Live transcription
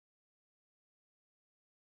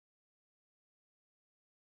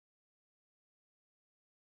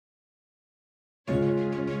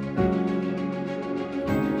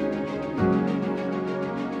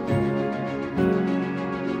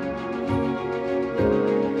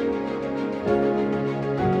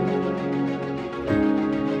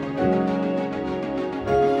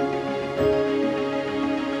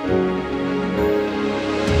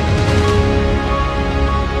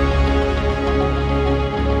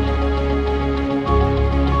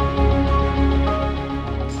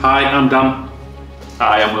I'm Dan.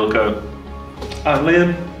 Hi, I'm Wilco. I'm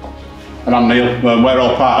Liam. And I'm Neil. We're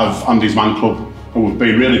all part of Andy's Man Club, and we've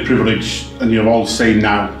been really privileged, and you've all seen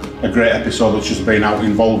now a great episode that's just been out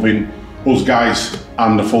involving us guys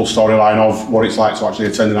and the full storyline of what it's like to actually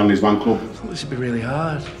attend an Andy's Man Club. I thought this would be really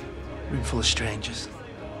hard. Room full of strangers.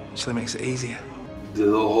 Actually makes it easier. The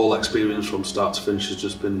whole experience from start to finish has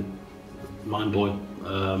just been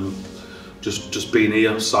mind-blowing. Just being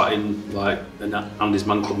here, sat in like an Andy's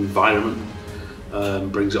Man Club environment,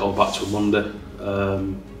 brings it all back to a Monday.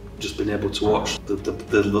 Just being able to watch the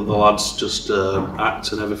lads just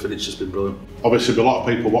act and everything, it's just been brilliant. Obviously, there'll be a lot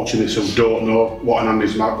of people watching this who don't know what an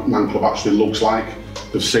Andy's Man Club actually looks like.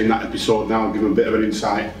 They've seen that episode now, give them a bit of an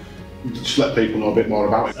insight. Just let people know a bit more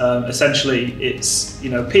about it. Essentially, it's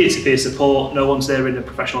peer-to-peer support. No one's there in a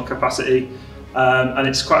professional capacity, and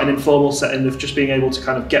it's quite an informal setting of just being able to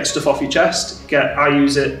kind of get stuff off your chest. I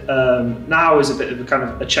use it now as a bit of a kind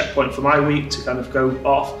of a checkpoint for my week to kind of go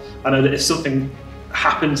off. I know that if something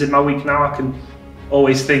happens in my week now, I can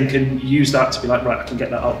always think and use that to be like, right, I can get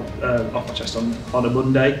that off my chest on a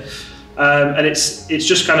Monday. And it's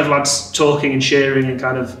just kind of lads talking and sharing and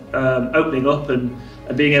kind of opening up and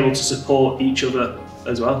being able to support each other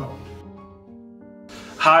as well.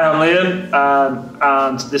 Hi, I'm Liam,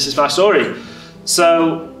 and this is my story.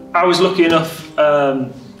 So I was lucky enough,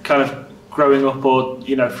 kind of growing up, or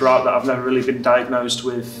throughout that, I've never really been diagnosed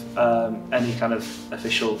with any kind of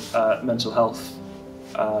official mental health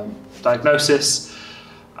diagnosis.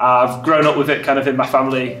 I've grown up with it kind of in my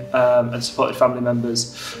family and supported family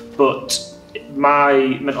members, but my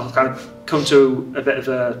mental health kind of come to a bit of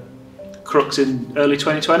a crux in early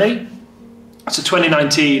 2020. So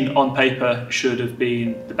 2019 on paper should have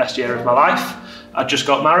been the best year of my life. I just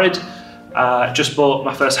got married, just bought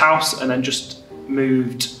my first house, and then just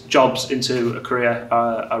moved jobs into a career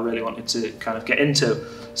I really wanted to kind of get into.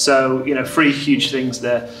 So, 3 huge things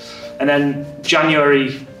there. And then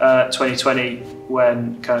January 2020,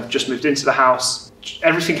 when kind of just moved into the house,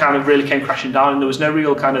 everything kind of really came crashing down, and there was no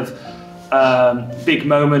real kind of big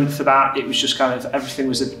moment for that. It was just kind of, everything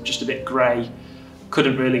was just a bit grey.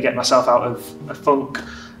 Couldn't really get myself out of a funk,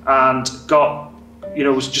 and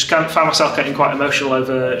was just kind of found myself getting quite emotional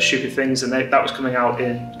over stupid things, and that was coming out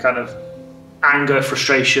in kind of anger,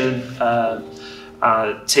 frustration,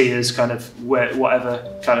 tears, kind of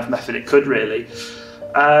whatever kind of method it could really.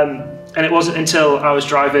 And it wasn't until I was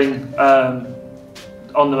driving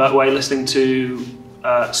on the motorway listening to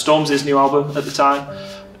Stormzy's new album at the time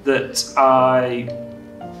that I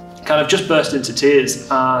kind of just burst into tears.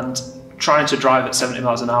 And trying to drive at 70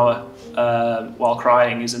 miles an hour while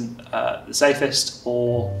crying isn't the safest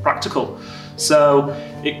or practical. So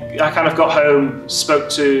I kind of got home,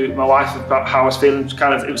 spoke to my wife about how I was feeling.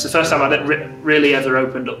 It was the first time I'd really ever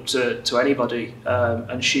opened up to anybody,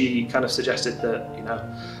 and she kind of suggested that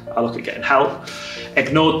I look at getting help.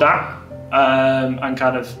 Ignored that and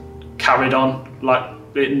kind of carried on like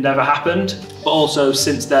it never happened. But also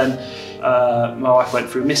since then, my wife went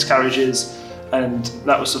through miscarriages, and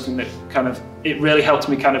that was something that it really helped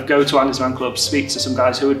me kind of go to Andy's Man Club, speak to some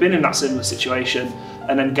guys who had been in that similar situation,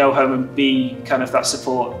 and then go home and be kind of that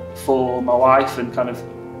support for my wife and kind of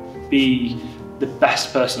be the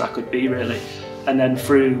best person I could be really. And then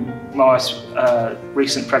through my wife's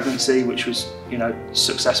recent pregnancy, which was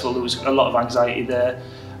successful, there was a lot of anxiety there,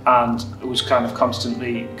 and it was kind of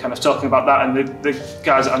constantly kind of talking about that, and the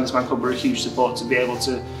guys at Andy's Man Club were a huge support to be able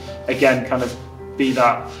to again kind of be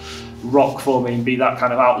that rock for me and be that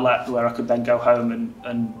kind of outlet where I could then go home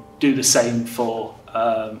and do the same for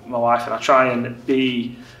my wife. And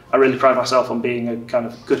I really pride myself on being a kind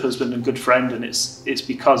of good husband and good friend, and it's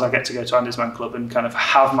because I get to go to Andy's Man Club and kind of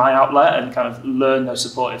have my outlet and kind of learn those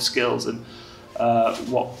supportive skills and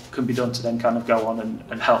what can be done to then kind of go on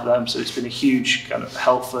and help them. So it's been a huge kind of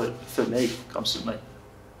help for me constantly.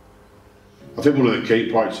 I think one of the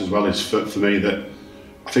key points as well is for me that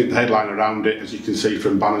I think the headline around it, as you can see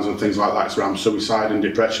from banners and things like that, it's around suicide and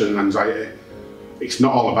depression and anxiety. It's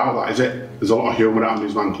not all about that, is it? There's a lot of humour at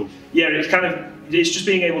Andy's Man Club. Yeah, it's just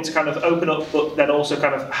being able to kind of open up, but then also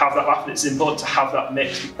kind of have that laugh. And it's important to have that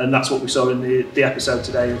mix, and that's what we saw in the episode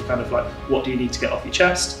today of kind of like, what do you need to get off your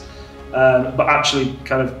chest? But actually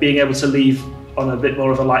kind of being able to leave on a bit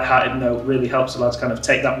more of a light-hearted note really helps the lads kind of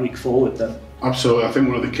take that week forward then. Absolutely. I think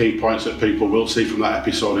one of the key points that people will see from that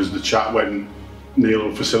episode is the chat when Neil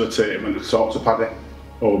will facilitate him and talk to Paddy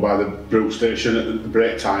over by the brew station at the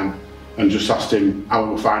break time and just asked him how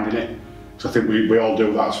we were finding it. So I think we all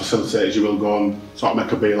do that as facilitators. You will go and sort of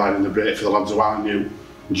make a beeline in the break for the lads who aren't new,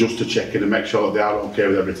 just to check in and make sure that they are okay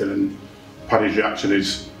with everything. And Paddy's reaction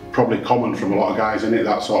is probably common from a lot of guys, isn't it?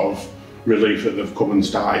 That sort of relief that they've come and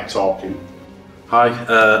started talking. Hi,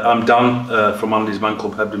 I'm Dan from Andy's Man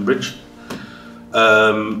Club, Hebden Bridge.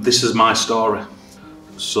 This is my story.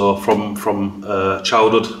 So from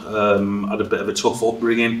childhood, I had a bit of a tough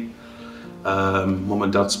upbringing. Mum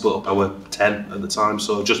and dad split up. I was 10 at the time,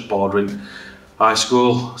 so just bordering high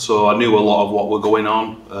school. So I knew a lot of what were going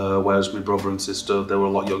on, whereas my brother and sister, they were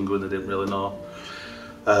a lot younger and they didn't really know.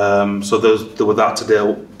 So there were that to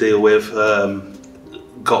deal with.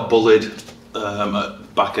 Got bullied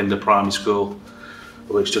at back end of primary school,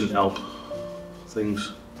 which didn't help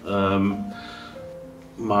things.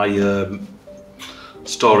 My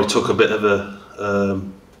story took a bit of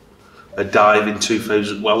a dive in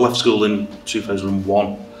 2000. Well, I left school in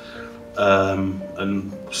 2001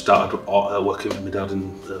 and started working for my dad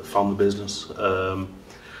in the family business.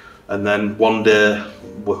 And then one day,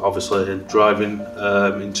 we're obviously driving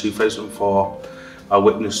in 2004, I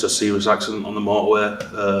witnessed a serious accident on the motorway.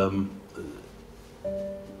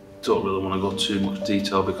 Don't really want to go too much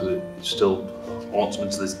detail because it still haunts me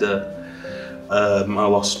to this day. I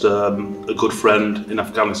lost a good friend in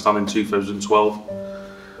Afghanistan in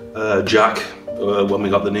 2012, Jack, when we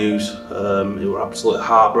got the news. It was absolutely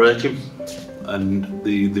heartbreaking. And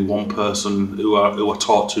the one person who I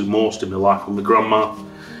talked to most in my life was my grandma,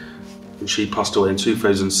 and she passed away in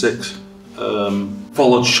 2006.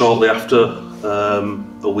 Followed shortly after,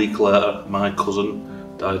 a week later, my cousin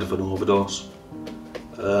died of an overdose,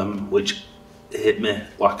 which hit me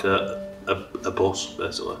like a bus,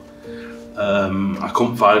 basically. I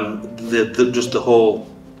couldn't find just the whole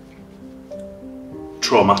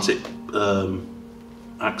traumatic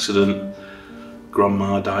accident,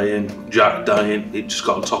 grandma dying, Jack dying, it just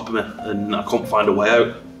got on top of me and I couldn't find a way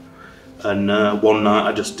out. And one night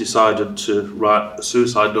I just decided to write a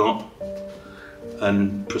suicide note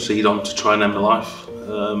and proceed on to try and end my life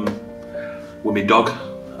with my dog.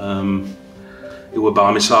 He was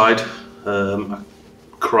by my side. I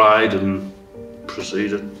cried and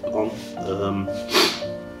proceeded on.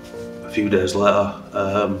 A few days later,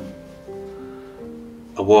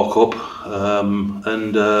 I woke up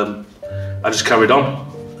and I just carried on.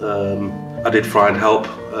 I did find help,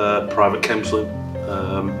 private counselling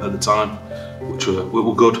at the time, which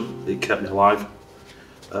were good. It kept me alive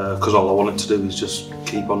because all I wanted to do is just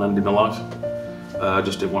keep on ending my life. I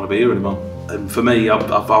just didn't want to be here anymore. And for me,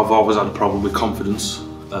 I've always had a problem with confidence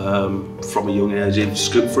from a young age,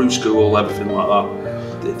 through school, everything like that.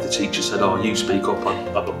 If the teacher said, "Oh, you speak up,"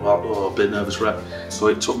 I'd be a bit nervous wreck. So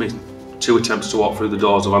it took me 2 attempts to walk through the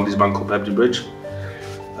doors of Andy's Man Club, Hebden Bridge.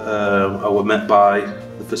 I was met by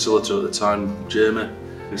the facilitator at the time, Jamie.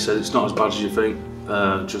 He said, "It's not as bad as you think.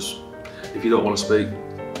 Just if you don't want to speak,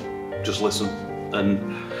 just listen." And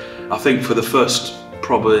I think for the first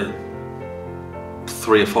probably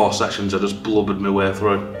 3 or 4 sessions, I just blubbered my way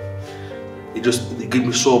through. It gave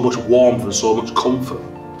me so much warmth and so much comfort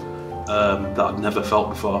that I'd never felt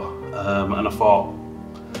before. And I thought,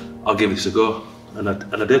 I'll give this a go, and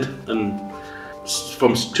I did. And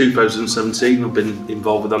from 2017, I've been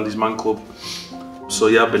involved with Andy's Man Club. So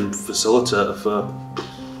yeah, I've been facilitator for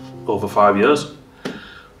over 5 years,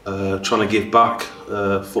 trying to give back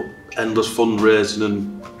for endless fundraising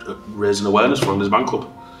and raising awareness for Andy's Man Club.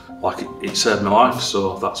 Like it saved my life,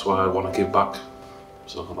 so that's why I want to give back.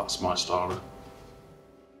 So that's my story.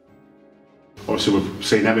 Obviously we've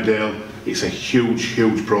seen Emmerdale, it's a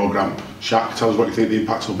huge programme. Shaq, tell us what you think the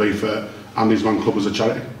impact will be for Andy's Man Club as a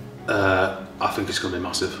charity. I think it's going to be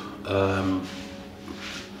massive.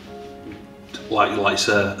 Like you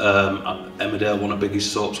say, Emmerdale, one of the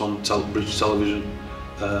biggest soaps on British television.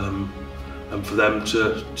 And for them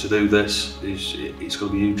to do this, it's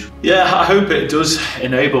going to be huge. Yeah, I hope it does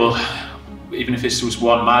enable, even if it's just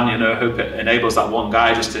one man, you know, I hope it enables that one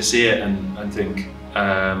guy just to see it and think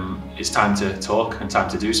it's time to talk and time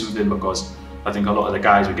to do something, because I think a lot of the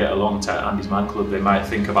guys who get along to Andy's Man Club, they might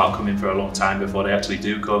think about coming for a long time before they actually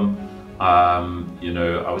do come. You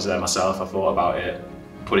know, I was there myself, I thought about it,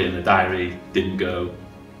 put it in the diary, didn't go,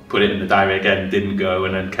 put it in the diary again, didn't go,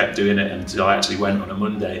 and then kept doing it until I actually went on a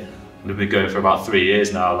Monday. And I've been going for about 3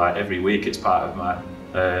 years now, like every week it's part of my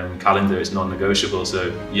calendar, it's non-negotiable.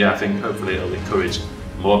 So yeah, I think hopefully it'll encourage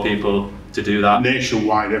more people to do that.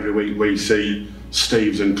 Nationwide, every week we see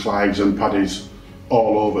Steves and Clives and Paddies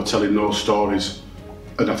all over telling those stories.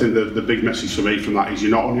 And I think the big message for me from that is you're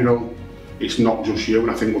not on your own. It's not just you, and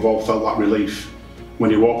I think we've all felt that relief when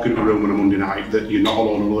you walk into a room on a Monday night that you're not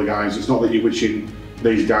alone with other guys. It's not that you're wishing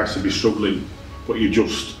these guys to be struggling, but you're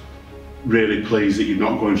just really pleased that you're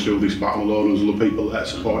not going through this battle alone. There's other people there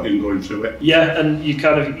supporting you going through it. Yeah, and you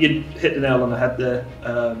hit the nail on the head there.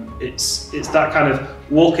 It's that kind of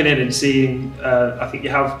walking in and seeing. I think you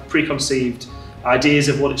have preconceived ideas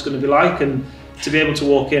of what it's going to be like, and to be able to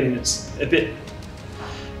walk in, and it's a bit.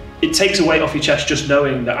 It takes a weight off your chest just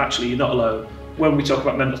knowing that actually you're not alone. When we talk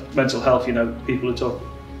about mental health, you know, people who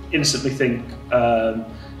instantly think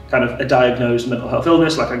kind of a diagnosed mental health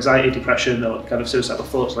illness like anxiety, depression, or kind of suicidal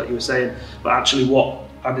thoughts, like you were saying. But actually, what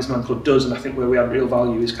Andy's Man Club does, and I think where we add real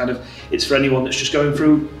value, is kind of it's for anyone that's just going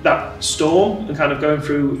through that storm and kind of going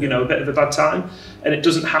through, you know, a bit of a bad time. And it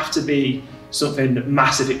doesn't have to be something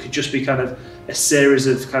massive. It could just be kind of a series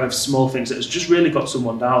of kind of small things that has just really got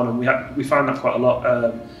someone down. And we find that quite a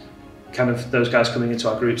lot. Kind of those guys coming into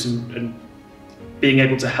our groups and being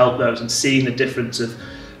able to help those and seeing the difference of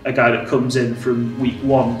a guy that comes in from week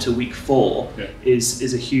 1 to week 4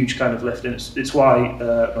 is a huge kind of lift, and it's why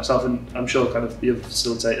myself and I'm sure kind of the other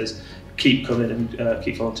facilitators keep coming and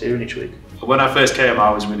keep volunteering each week. When I first came, I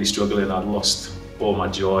was really struggling. I'd lost all my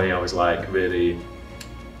joy. I was like really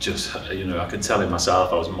just, you know, I could tell in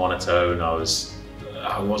myself I was monotone.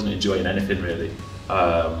 I wasn't enjoying anything really.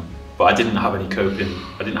 But I didn't have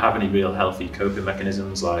any real healthy coping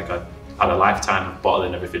mechanisms. Like I had a lifetime of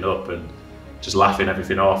bottling everything up and just laughing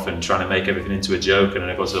everything off and trying to make everything into a joke. And then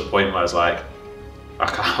it got to the point where I was like,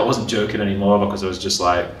 I wasn't joking anymore because I was just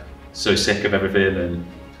like so sick of everything. And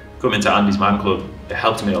coming to Andy's Man Club, it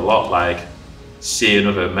helped me a lot. Like seeing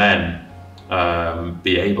other men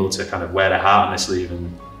be able to kind of wear their heart on their sleeve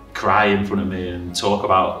and cry in front of me and talk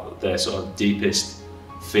about their sort of deepest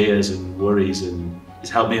fears and worries, and it's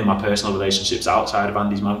helped me in my personal relationships outside of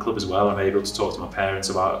Andy's Man Club as well. I'm able to talk to my parents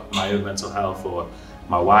about my own mental health, or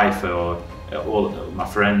my wife, or all my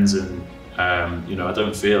friends, and you know, I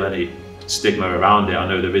don't feel any stigma around it. I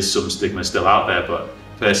know there is some stigma still out there, but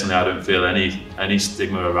personally I don't feel any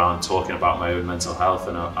stigma around talking about my own mental health,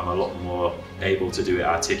 and I'm a lot more able to do it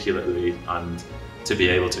articulately and to be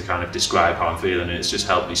able to kind of describe how I'm feeling. And it's just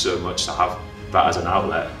helped me so much to have that as an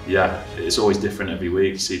outlet. Yeah, it's always different every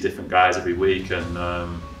week. You see different guys every week,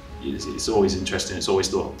 and it's always interesting. It's always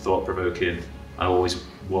thought-provoking, and I always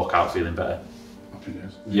walk out feeling better.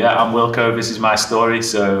 Yeah, I'm Wilco. This is my story.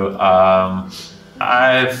 So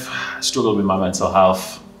I've struggled with my mental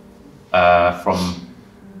health from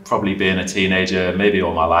probably being a teenager, maybe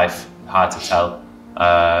all my life. Hard to tell,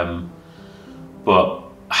 but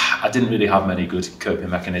I didn't really have many good coping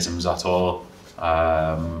mechanisms at all.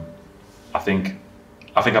 I think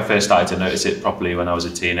I first started to notice it properly when I was a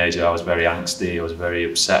teenager. I was very angsty, I was very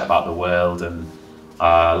upset about the world, and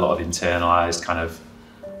a lot of internalised kind of,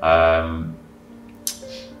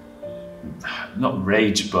 not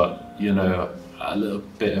rage, but, you know, a little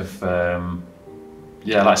bit of,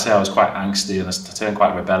 yeah, like I say, I was quite angsty and I turned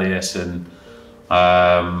quite rebellious, and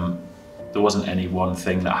there wasn't any one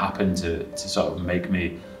thing that happened to sort of make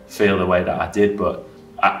me feel the way that I did, but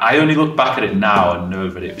I only look back at it now and know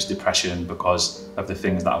that it was depression because of the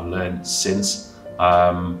things that I've learned since.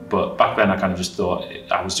 But back then I kind of just thought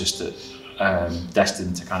I was just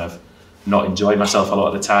destined to kind of not enjoy myself a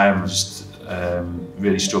lot of the time. I just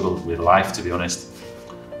really struggled with life, to be honest.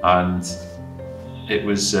 And it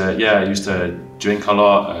was, yeah, I used to drink a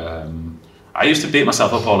lot. I used to beat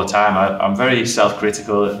myself up all the time. I'm very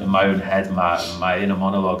self-critical in my own head. My inner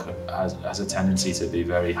monologue has a tendency to be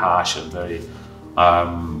very harsh and very,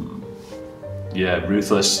 yeah,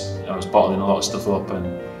 ruthless. I was bottling a lot of stuff up, and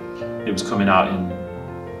it was coming out in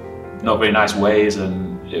not very nice ways,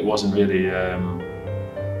 and it wasn't really,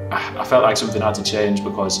 I felt like something had to change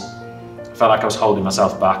because I felt like I was holding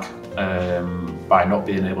myself back by not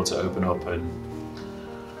being able to open up. And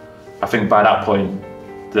I think by that point,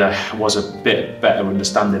 there was a bit better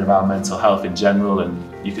understanding of our mental health in general,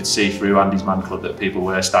 and you could see through Andy's Man Club that people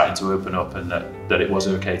were starting to open up, and that it was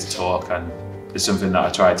okay to talk. And it's something that I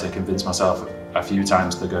tried to convince myself a few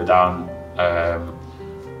times to go down.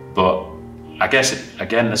 But I guess,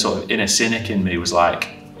 again, the sort of inner cynic in me was like,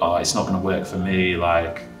 oh, it's not going to work for me.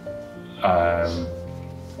 Like,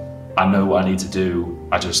 I know what I need to do,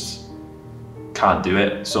 I just can't do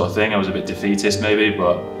it, sort of thing. I was a bit defeatist maybe,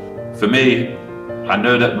 but for me, I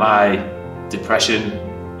know that my depression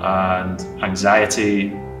and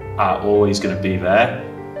anxiety are always going to be there,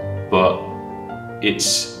 but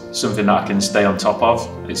it's something that I can stay on top of.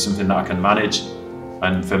 It's something that I can manage,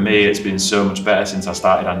 and for me, it's been so much better since I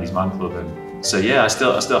started Andy's Man Club. And so yeah, I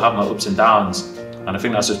still have my ups and downs, and I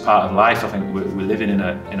think that's just part of life. I think we're living in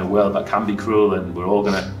a world that can be cruel, and we're all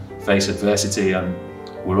going to face adversity, and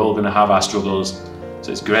we're all going to have our struggles.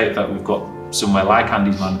 So it's great that we've got somewhere like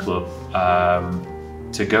Andy's Man Club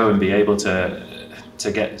to go and be able to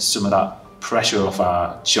to get some of that pressure off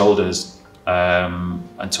our shoulders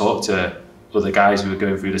and talk to other guys who are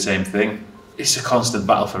going through the same thing. It's a constant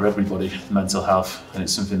battle for everybody, mental health, and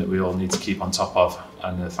it's something that we all need to keep on top of.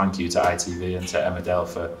 And thank you to ITV and to Emmerdale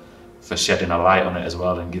for shedding a light on it as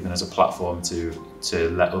well, and giving us a platform to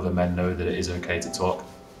let other men know that it is okay to talk.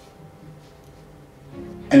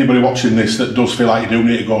 Anybody watching this that does feel like you do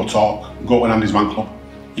need to go talk, go to an Andy's Man Club.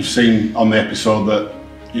 You've seen on the episode that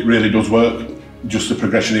it really does work, just the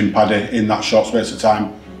progression in Paddy in that short space of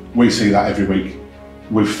time. We see that every week.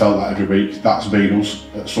 We've felt that every week. That's been us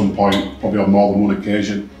at some point, probably on more than one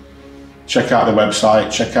occasion. Check out the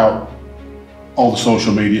website, check out all the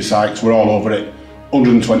social media sites, we're all over it.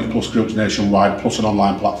 120 plus groups nationwide, plus an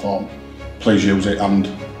online platform. Please use it, and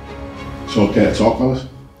it's okay to talk, fellas.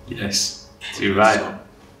 Yes, too right.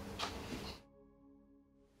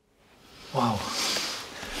 Wow.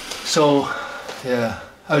 So, yeah,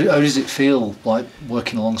 how does it feel like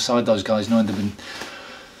working alongside those guys, knowing they've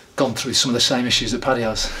gone through some of the same issues that Paddy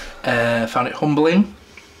has? Found it humbling.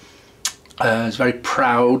 I was very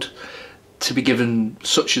proud to be given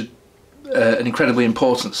such an incredibly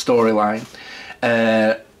important storyline.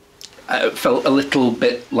 I felt a little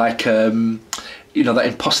bit like you know, that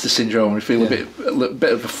imposter syndrome. We feel a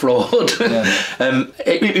bit of a fraud. Yeah.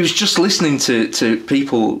 It was just listening to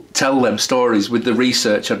people tell them stories. With the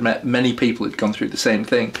research, I'd met many people who'd gone through the same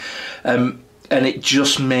thing, and it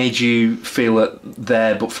just made you feel that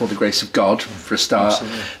there, but for the grace of God, for a start,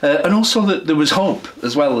 and also that there was hope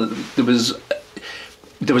as well. There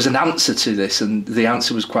was an answer to this, and the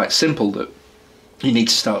answer was quite simple: that you need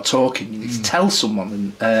to start talking. You need to tell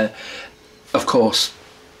someone, and of course,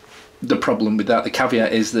 the problem with that, the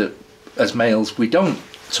caveat is that as males we don't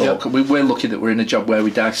talk. Yep. We're lucky that we're in a job where we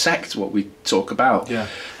dissect what we talk about,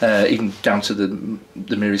 even down to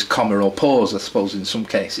the merest comma or pause, I suppose, in some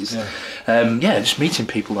cases. Just meeting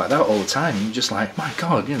people like that all the time, and you're just like, my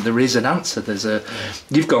God, you know, there is an answer. There's a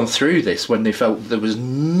you've gone through this when they felt there was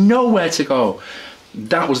nowhere to go.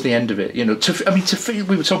 That was the end of it, you know. To feel,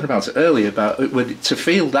 we were talking about it earlier, about to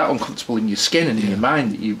feel that uncomfortable in your skin and in your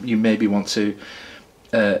mind that you maybe want to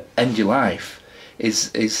end your life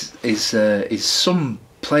is some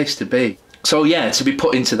place to be. So yeah, to be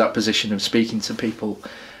put into that position of speaking to people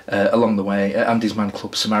along the way, Andy's Man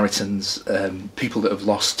Club, Samaritans, people that have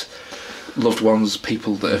lost loved ones,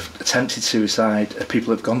 people that have attempted suicide,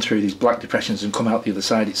 people that have gone through these black depressions and come out the other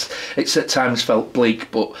side. It's at times felt bleak,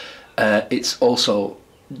 but it's also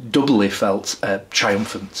doubly felt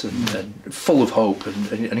triumphant and full of hope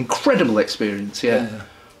and an incredible experience. Yeah.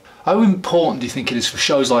 How important do you think it is for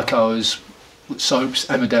shows like ours, Soaps,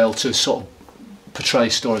 Emmerdale, to sort of portray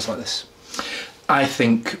stories like this? I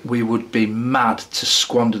think we would be mad to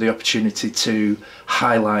squander the opportunity to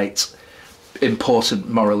highlight important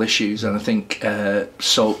moral issues, and I think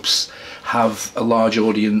soaps have a large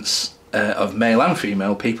audience of male and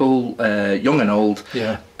female people, young and old,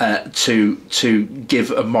 to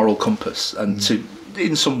give a moral compass and to,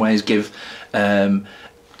 in some ways, give.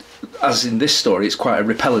 As in this story, it's quite a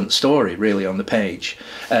repellent story, really, on the page.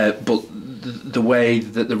 But the way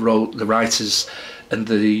that the writers and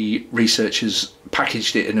the researchers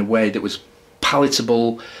packaged it in a way that was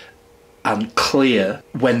palatable and clear,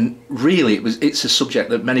 when really it's a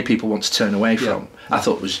subject that many people want to turn away from. I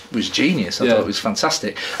thought was genius. I thought it was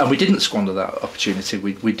fantastic, and we didn't squander that opportunity.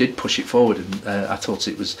 We did push it forward, and I thought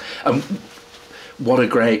it was. What a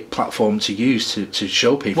great platform to use to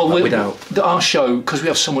show people that without... Our show, because we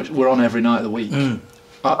have so much, we're on every night of the week,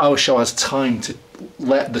 our show has time to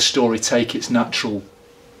let the story take its natural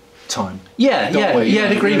time. I'd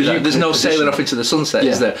agree with that. There's no sailing off into the sunset,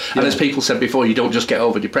 is there? And as people said before, you don't just get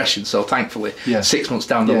over depression, so thankfully 6 months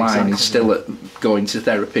down the line is still going to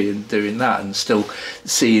therapy and doing that and still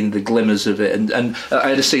seeing the glimmers of it. And I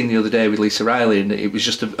had a scene the other day with Lisa Riley, and it was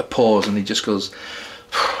just a pause, and he just goes,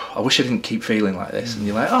 I wish I didn't keep feeling like this. And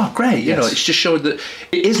you're like, oh great, you know, it's just showed that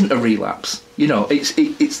it isn't a relapse, you know,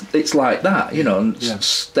 it's like that, you know, and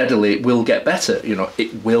steadily it will get better, you know,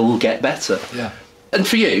 it will get better. And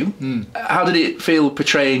for you, how did it feel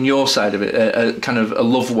portraying your side of it, a kind of a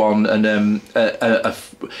loved one and a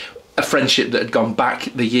friendship that had gone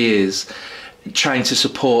back the years, trying to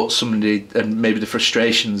support somebody and maybe the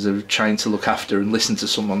frustrations of trying to look after and listen to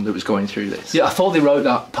someone that was going through this? I thought they wrote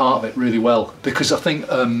that part of it really well, because I think,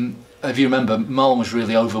 if you remember, Marlon was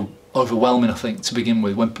really overwhelming, I think, to begin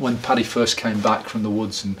with. When Paddy first came back from the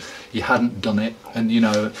woods and he hadn't done it, and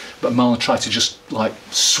but Marlon tried to just like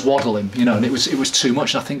swaddle him, and it was too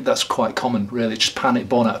much. And I think that's quite common, really. Just panic,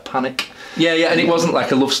 born out of panic. Yeah, and it wasn't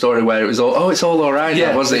like a love story where it was all, it's all right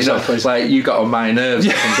now, was it? Exactly. Like you got on my nerves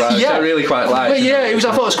and things like that. So I really quite liked. But yeah, I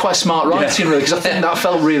thought it was quite smart writing, really, because I think that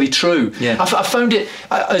felt really true. Yeah. I found it,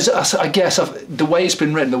 I guess, the way it's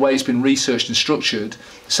been written, the way it's been researched and structured.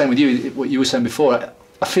 Same with you, what you were saying before.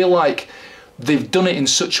 I feel like they've done it in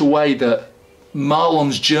such a way that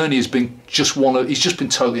Marlon's journey has been he's just been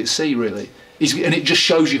totally at sea, really. And it just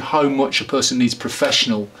shows you how much a person needs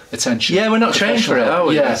professional attention. Yeah, we're not trained for it, are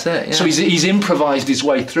we? Yeah. That's it, yeah. So he's improvised his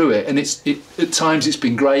way through it, and at times it's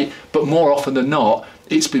been great, but more often than not,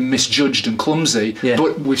 it's been misjudged and clumsy. Yeah.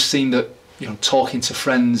 But we've seen that talking to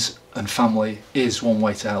friends and family is one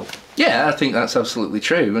way to help. Yeah, I think that's absolutely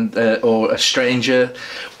true. And or a stranger,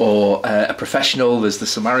 or a professional. There's the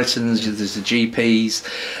Samaritans, there's the GPs,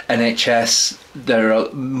 NHS. There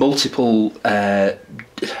are multiple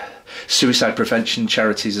suicide prevention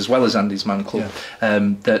charities as well as Andy's Man Club.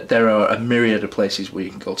 That there are a myriad of places where you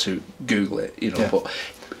can go to. Google it, but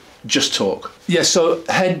just talk. Yeah, so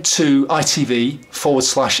head to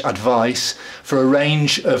ITV/advice for a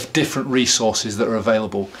range of different resources that are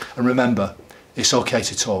available. And remember, it's okay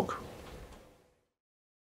to talk.